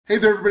Hey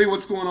there everybody,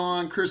 what's going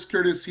on? Chris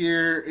Curtis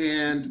here,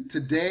 and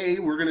today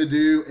we're going to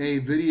do a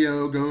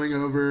video going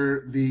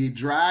over the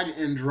drag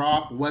and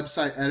drop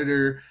website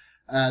editor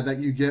that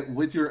you get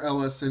with your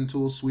LSN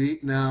tool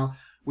suite. Now,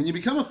 when you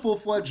become a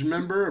full-fledged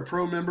member, a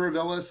pro member of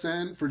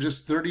LSN for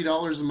just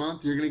 $30 a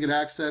month, you're going to get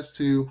access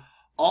to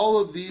all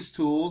of these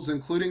tools,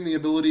 including the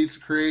ability to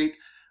create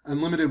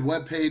unlimited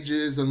web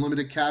pages,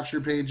 unlimited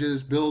capture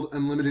pages, build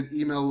unlimited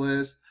email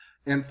lists,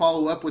 and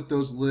follow up with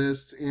those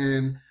lists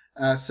in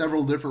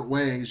several different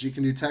ways. You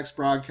can do text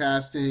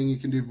broadcasting, you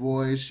can do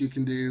voice, you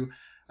can do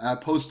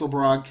postal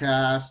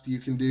broadcast, you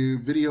can do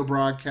video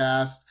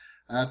broadcast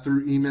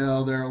through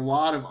email. There are a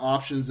lot of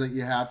options that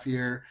you have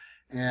here,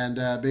 and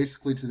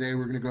basically today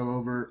we're going to go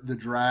over the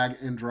drag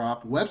and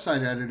drop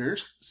website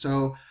editors.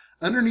 So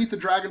underneath the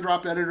drag and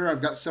drop editor,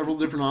 I've got several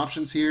different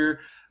options here.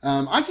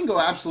 I can go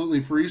absolutely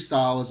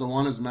freestyle as I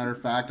want. As a matter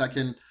of fact, I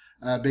can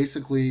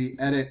basically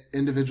edit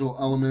individual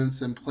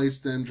elements and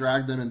place them,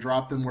 drag them, and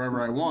drop them wherever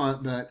I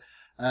want. But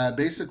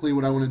basically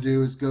what I want to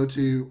do is go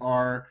to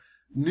our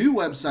new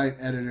website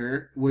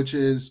editor, which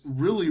is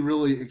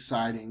really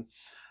exciting.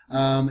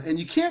 And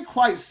you can't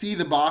quite see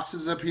the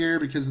boxes up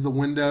here because of the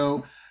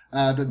window,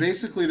 but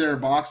basically there are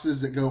boxes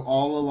that go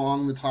all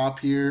along the top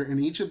here, and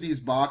each of these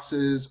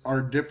boxes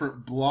are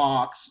different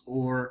blocks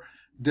or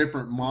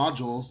different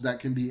modules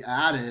that can be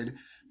added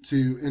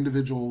to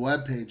individual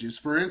web pages.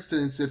 For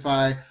instance, if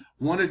I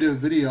want to do a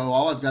video,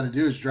 all I've got to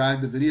do is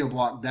drag the video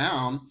block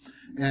down,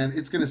 and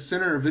it's going to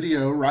center a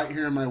video right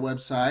here on my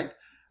website.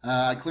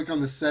 I click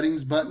on the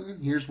settings button.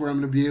 Here's where I'm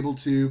going to be able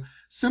to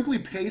simply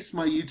paste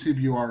my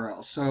YouTube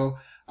URL. So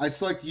I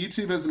select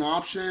YouTube as an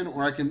option,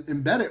 or I can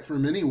embed it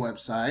from any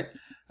website.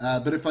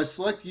 But if I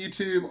select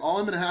YouTube, all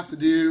I'm going to have to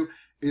do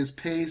is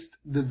paste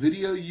the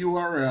video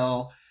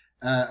URL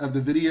of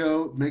the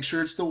video, make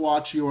sure it's the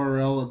watch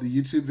URL of the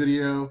YouTube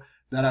video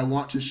that I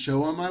want to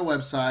show on my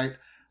website.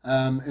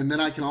 And then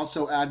I can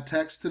also add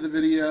text to the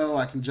video.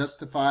 I can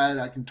justify it.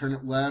 I can turn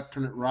it left,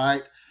 turn it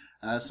right.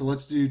 So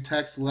let's do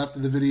text left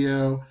of the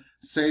video,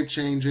 save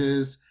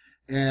changes,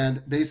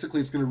 and basically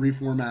it's going to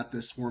reformat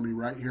this for me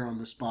right here on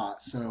the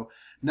spot. So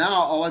now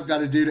all I've got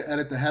to do to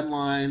edit the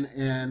headline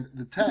and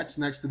the text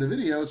next to the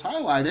video is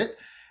highlight it,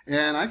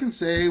 and I can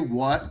say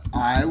what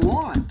I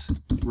want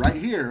right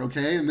here,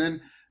 okay? And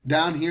then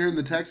down here in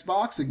the text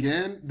box,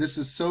 again, this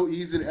is so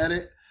easy to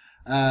edit.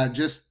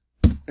 Just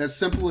as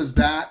simple as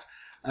that.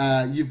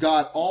 You've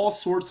got all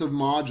sorts of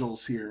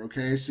modules here,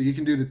 okay? So you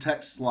can do the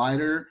text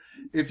slider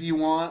if you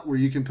want, where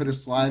you can put a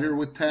slider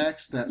with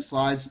text that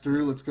slides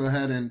through. Let's go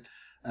ahead and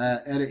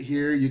edit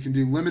here. You can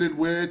do limited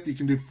width, you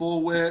can do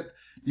full width,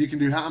 you can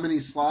do how many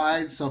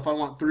slides. So if I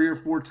want 3 or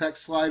 4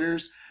 text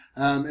sliders,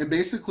 and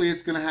basically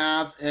it's going to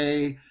have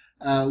a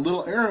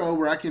little arrow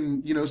where I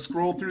can,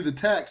 scroll through the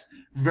text.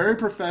 Very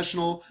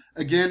professional.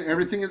 Again,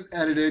 everything is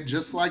edited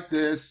just like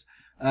this,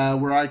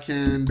 where I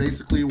can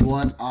basically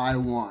what I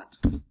want.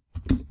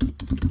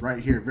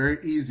 Right here, very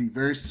easy,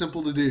 very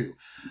simple to do.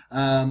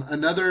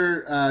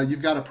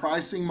 You've got a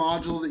pricing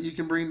module that you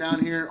can bring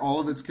down here. All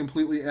of it's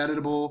completely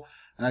editable.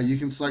 You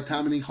can select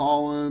how many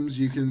columns.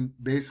 You can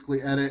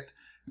basically edit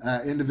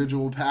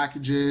individual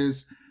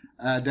packages.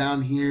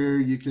 Down here,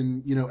 you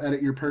can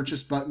edit your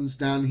purchase buttons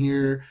down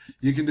here.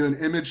 You can do an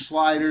image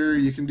slider.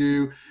 You can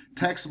do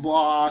text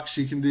blocks.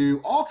 You can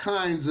do all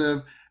kinds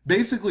of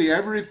basically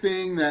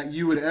everything that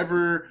you would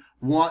ever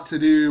want to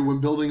do when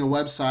building a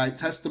website.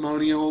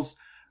 Testimonials,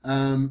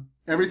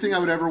 everything I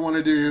would ever want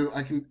to do.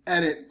 I can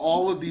edit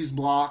all of these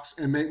blocks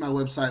and make my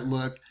website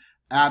look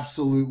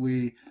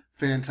absolutely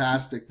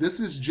fantastic. This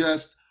is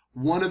just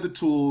one of the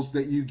tools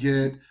that you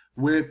get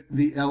with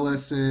the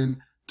LSN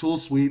tool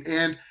suite,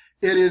 and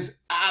it is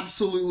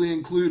absolutely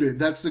included.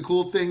 That's the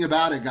cool thing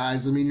about it,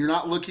 guys. I mean, you're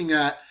not looking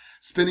at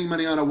spending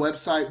money on a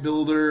website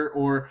builder,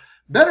 or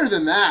better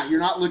than that, you're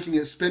not looking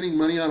at spending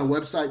money on a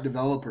website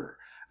developer.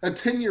 A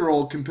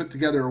 10-year-old can put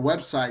together a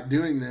website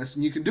doing this,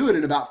 and you can do it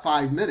in about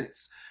 5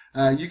 minutes.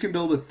 You can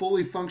build a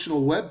fully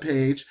functional web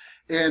page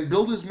and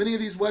build as many of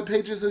these web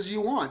pages as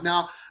you want.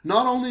 Now,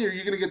 not only are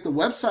you going to get the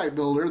website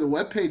builder, the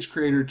web page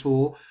creator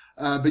tool,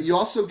 but you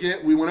also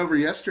get, we went over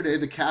yesterday,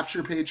 the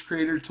capture page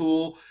creator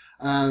tool.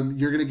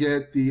 You're going to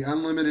get the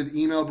unlimited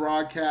email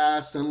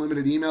broadcast,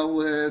 unlimited email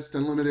list,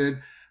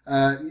 unlimited,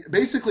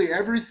 basically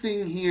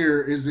everything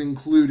here is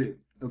included.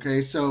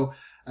 Okay, so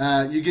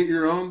you get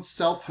your own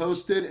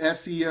self-hosted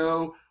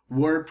SEO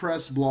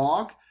WordPress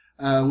blog,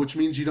 which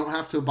means you don't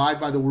have to abide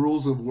by the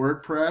rules of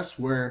WordPress,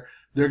 where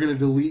they're going to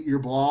delete your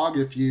blog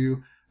if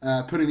you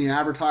put any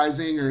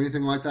advertising or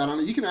anything like that on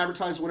it. You can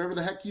advertise whatever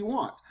the heck you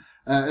want,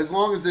 as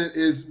long as it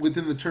is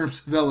within the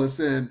terms of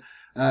LSN.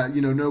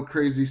 No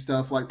crazy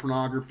stuff like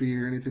pornography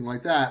or anything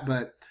like that.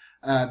 But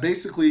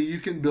basically, you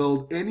can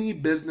build any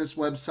business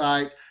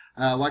website.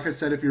 Like I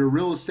said, if you're a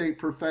real estate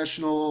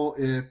professional,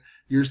 if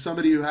you're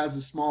somebody who has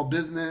a small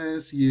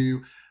business,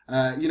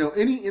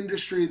 any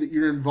industry that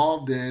you're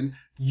involved in,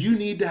 you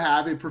need to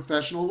have a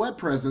professional web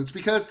presence,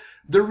 because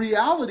the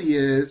reality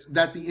is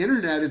that the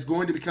internet is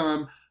going to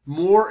become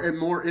more and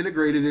more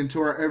integrated into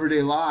our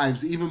everyday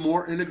lives, even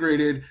more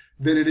integrated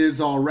than it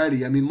is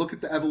already. I mean, look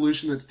at the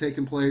evolution that's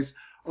taken place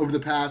over the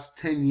past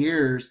 10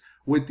 years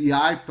with the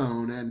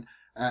iPhone and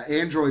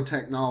Android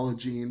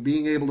technology and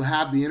being able to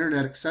have the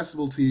internet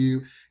accessible to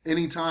you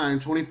anytime,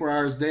 24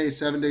 hours a day,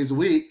 7 days a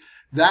week.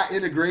 That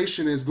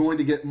integration is going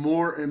to get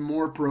more and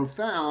more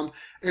profound.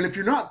 And if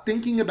you're not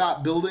thinking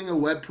about building a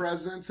web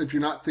presence, if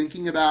you're not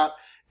thinking about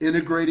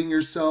integrating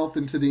yourself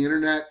into the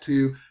internet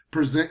to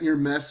present your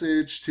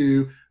message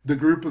to the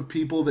group of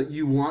people that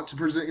you want to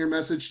present your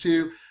message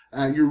to,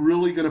 you're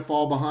really going to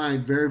fall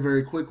behind very,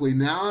 very quickly.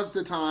 Now is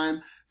the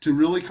time to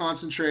really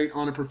concentrate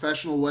on a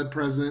professional web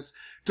presence,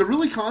 to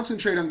really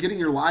concentrate on getting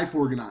your life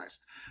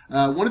organized.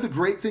 One of the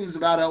great things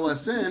about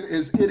LSN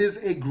is it is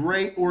a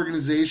great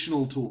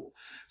organizational tool.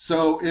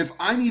 So if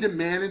I need to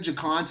manage a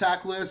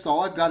contact list,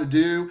 all I've got to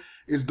do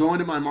is go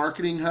into my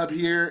marketing hub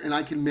here and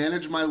I can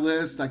manage my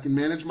list, I can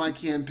manage my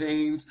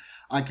campaigns,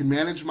 I can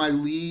manage my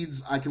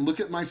leads, I can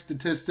look at my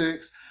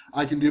statistics,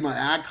 I can do my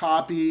ad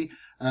copy.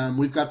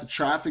 We've got the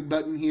traffic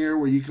button here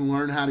where you can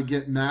learn how to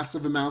get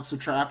massive amounts of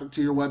traffic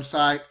to your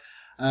website.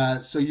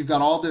 So you've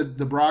got all the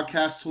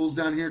broadcast tools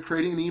down here.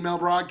 Creating an email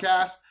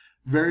broadcast,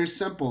 very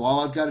simple.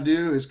 All I've got to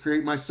do is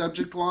create my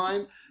subject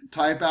line,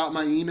 type out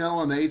my email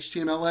on the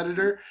HTML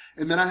editor,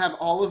 and then I have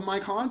all of my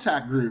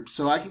contact groups.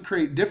 So I can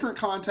create different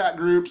contact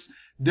groups,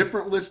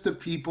 different lists of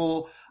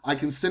people. I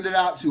can send it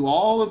out to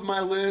all of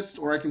my list,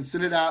 or I can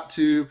send it out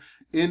to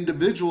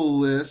individual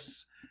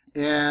lists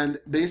and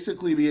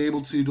basically be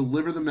able to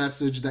deliver the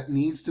message that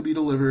needs to be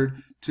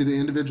delivered to the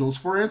individuals.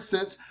 For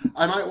instance,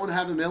 I might want to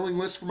have a mailing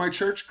list for my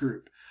church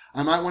group.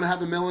 I might want to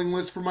have a mailing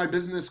list for my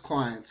business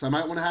clients. I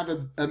might want to have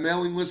a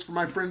mailing list for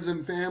my friends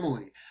and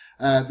family.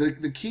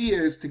 The key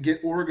is to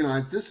get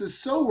organized. This is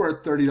so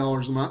worth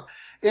 $30 a month.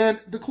 And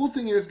the cool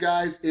thing is,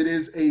 guys, it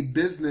is a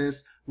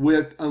business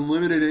with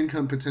unlimited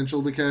income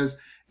potential, because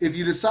if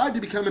you decide to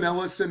become an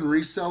LSN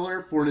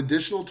reseller for an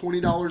additional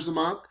 $20 a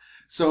month,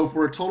 so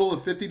for a total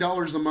of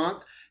 $50 a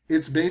month,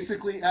 it's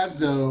basically as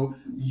though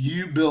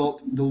you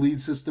built the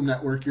lead system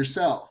network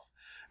yourself.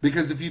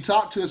 Because if you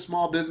talk to a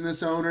small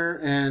business owner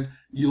and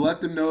you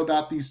let them know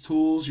about these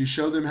tools, you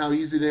show them how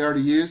easy they are to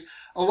use,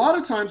 a lot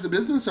of times the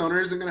business owner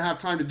isn't going to have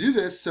time to do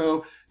this,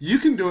 so you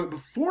can do it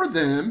before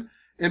them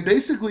and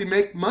basically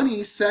make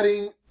money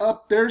setting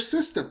up their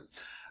system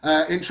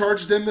and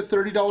charge them the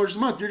 $30 a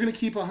month. You're going to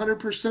keep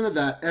 100% of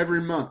that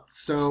every month.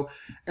 So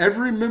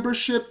every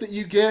membership that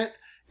you get,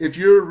 if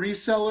you're a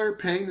reseller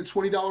paying the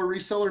 $20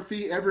 reseller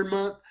fee every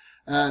month,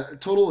 a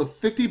total of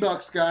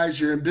 $50, guys,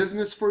 you're in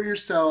business for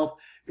yourself.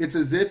 It's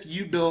as if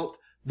you built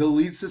the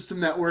lead system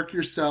network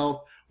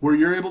yourself, where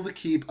you're able to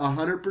keep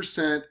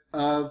 100%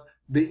 of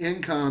the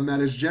income that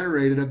is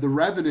generated, of the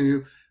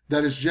revenue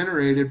that is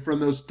generated from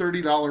those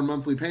 $30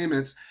 monthly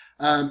payments.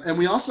 And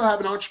we also have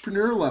an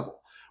entrepreneur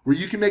level where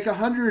you can make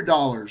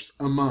 $100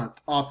 a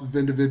month off of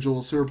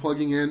individuals who are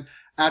plugging in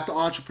at the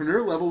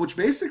entrepreneur level, which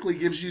basically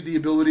gives you the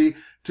ability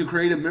to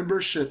create a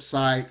membership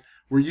site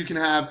where you can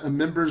have a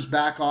member's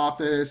back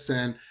office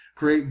and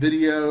create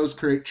videos,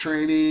 create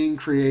training,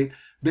 create,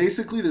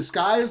 basically the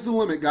sky is the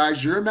limit,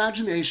 guys. Your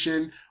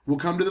imagination will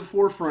come to the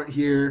forefront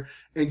here,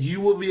 and you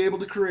will be able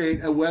to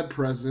create a web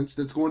presence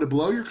that's going to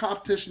blow your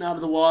competition out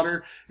of the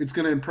water. It's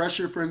going to impress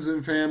your friends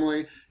and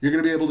family. You're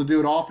going to be able to do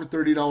it all for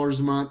 $30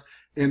 a month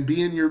and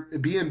be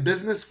in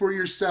business for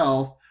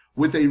yourself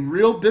with a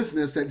real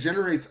business that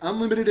generates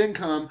unlimited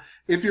income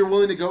if you're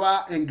willing to go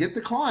out and get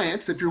the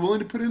clients, if you're willing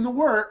to put in the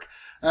work.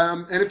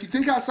 And if you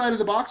think outside of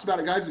the box about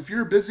it, guys, if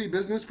you're a busy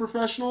business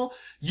professional,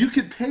 you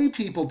could pay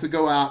people to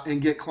go out and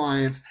get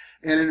clients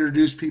and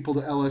introduce people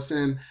to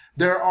LSN.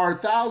 There are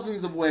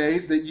thousands of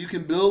ways that you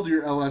can build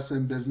your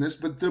LSN business,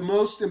 but the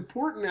most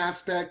important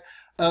aspect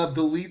of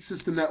the lead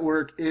system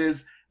network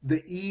is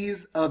the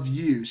ease of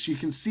use. You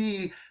can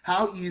see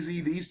how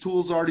easy these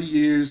tools are to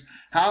use,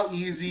 how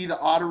easy the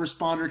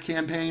autoresponder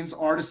campaigns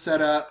are to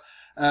set up.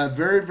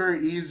 Very,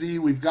 very easy.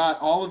 We've got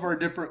all of our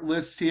different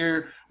lists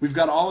here. We've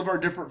got all of our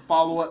different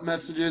follow-up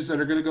messages that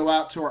are going to go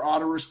out to our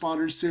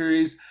autoresponder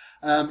series.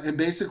 And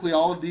basically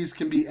all of these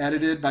can be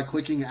edited by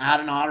clicking add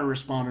an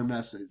autoresponder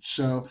message.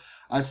 So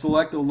I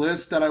select a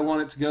list that I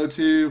want it to go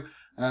to,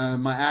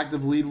 my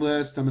active lead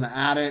list. I'm going to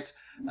add it.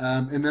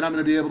 And then I'm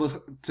going to be able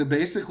to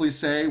basically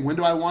say, when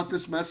do I want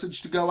this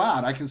message to go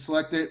out? I can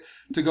select it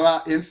to go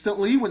out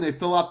instantly when they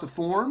fill out the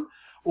form,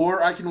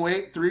 or I can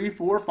wait 3,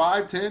 4,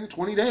 5, 10,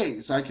 20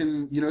 days. I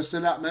can,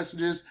 send out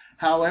messages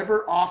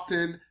however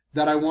often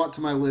that I want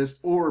to my list,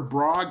 or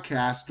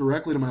broadcast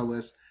directly to my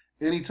list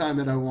anytime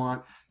that I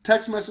want.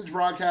 Text message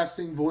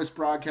broadcasting, voice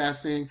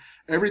broadcasting,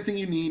 everything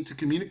you need to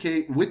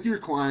communicate with your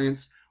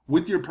clients,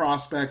 with your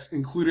prospects,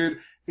 included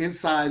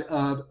inside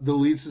of the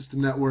lead system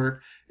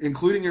network,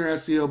 including your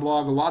SEO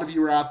blog. A lot of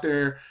you are out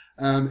there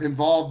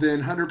involved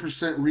in 100%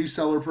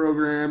 reseller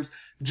programs,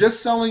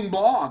 just selling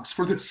blogs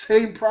for the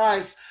same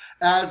price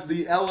as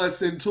the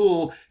LSN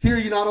tool. Here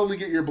you not only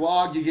get your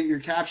blog, you get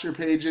your capture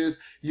pages,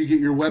 you get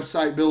your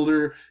website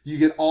builder, you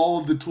get all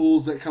of the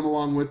tools that come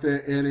along with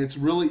it, and it's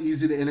really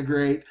easy to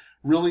integrate,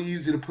 Really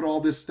easy to put all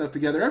this stuff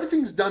together.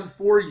 Everything's done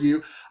for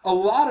you. A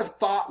lot of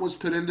thought was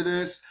put into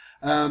this.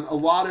 A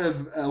lot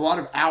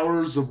of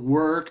hours of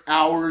work,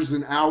 hours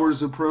and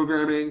hours of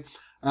programming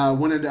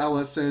went into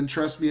LSN.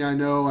 Trust me, I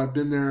know. I've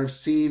been there. I've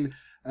seen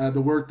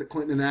the work that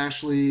Clinton and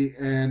Ashley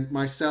and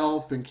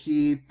myself and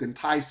Keith and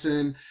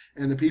Tyson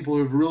and the people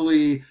who've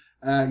really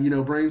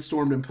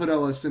brainstormed and put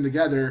LSN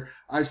together.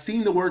 I've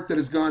seen the work that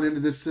has gone into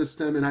this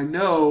system, and I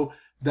know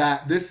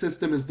that this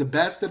system is the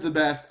best of the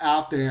best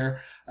out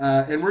there,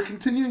 and we're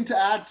continuing to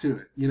add to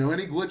it.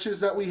 Any glitches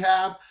that we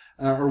have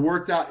are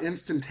worked out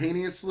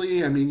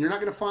instantaneously. I mean, you're not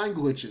going to find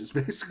glitches.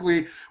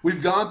 Basically,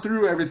 we've gone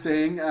through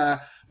everything.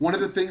 One of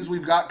the things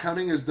we've got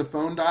coming is the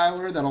phone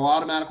dialer that'll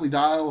automatically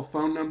dial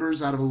phone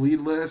numbers out of a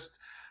lead list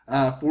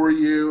for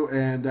you,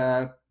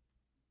 and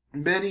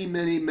many,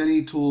 many,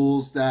 many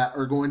tools that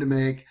are going to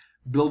make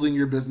building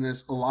your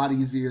business a lot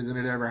easier than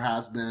it ever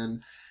has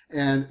been.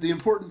 And the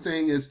important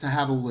thing is to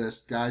have a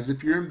list, guys.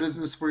 If you're in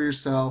business for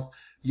yourself,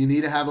 you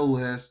need to have a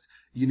list.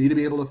 You need to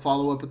be able to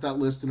follow up with that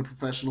list in a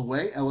professional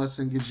way.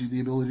 LSN gives you the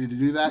ability to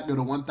do that. Go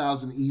to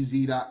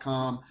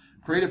 1000ez.com,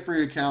 create a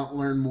free account,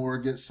 learn more,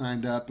 get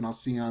signed up, and I'll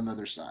see you on the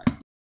other side.